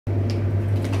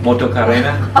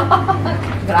Motocarena.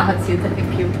 Grazie,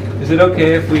 thank you. Is it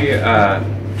okay if we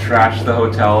trash the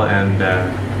hotel and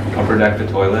upper deck the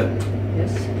toilet?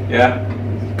 Yes. Yeah?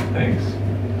 Thanks.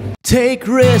 Take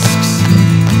risks,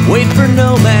 wait for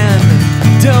no man,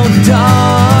 don't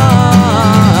die.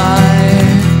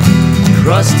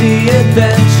 Crusty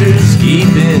Adventures,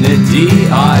 keeping it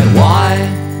DIY.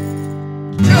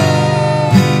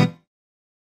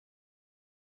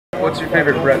 What's your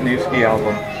favorite Brett NEWSKI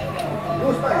album?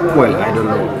 Well, I don't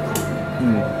know.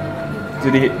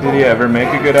 Did he ever make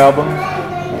a good album?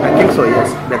 I think so,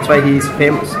 yes. That's why he is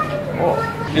famous. Oh.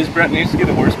 Is Brett NEWSKI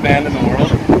the worst band in the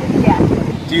world? Yeah.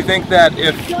 Do you think that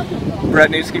if Brett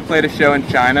NEWSKI played a show in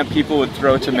China, people would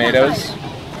throw tomatoes?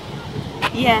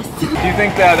 Yes. Do you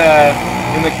think that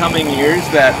in the coming years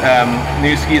that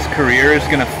NEWSKI's career is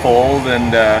going to fold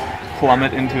and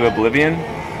plummet into oblivion?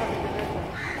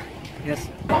 Yes.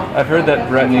 I've heard that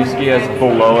Brett NEWSKI has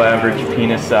below average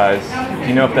penis size. Do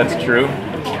you know if that's true?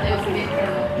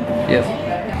 Yes.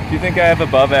 Do you think I have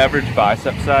above average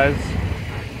bicep size?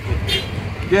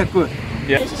 Yeah, good.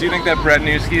 Yes. Do you think that Brett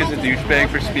NEWSKI is a douchebag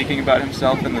for speaking about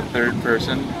himself in the third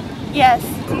person? Yes.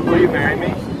 Will you marry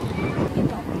me?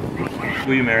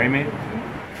 Will you marry me?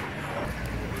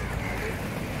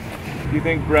 Do you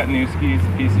think Brett NEWSKI is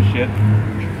a piece of shit?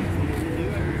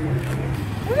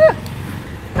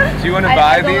 Do you want to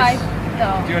buy these?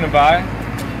 No. Do you want to buy?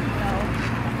 No.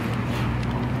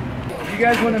 Do you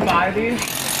guys want to buy these?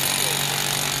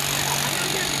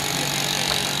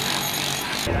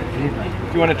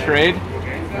 Do you want to trade?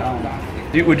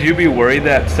 Would you be worried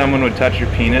that someone would touch your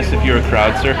penis if you were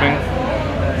crowd surfing?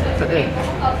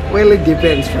 Well, it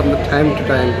depends from the time to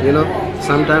time, you know.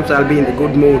 Sometimes I'll be in a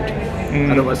good mood,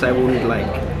 otherwise I wouldn't like.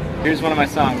 Here's one of my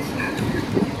songs.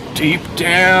 Deep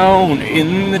down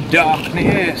in the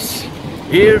darkness,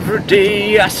 every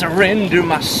day I surrender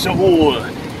my soul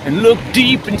and look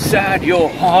deep inside your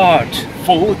heart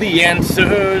for the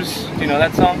answers. Do you know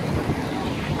that song?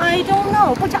 I don't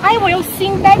know, but I will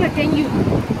sing better than you.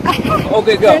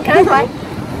 Okay, go. Can I try?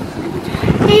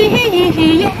 也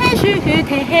許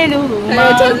鐵路嘛，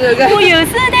我有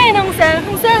時地弄上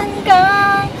山崗，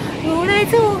我來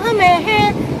做咩？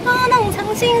我弄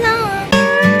成心上。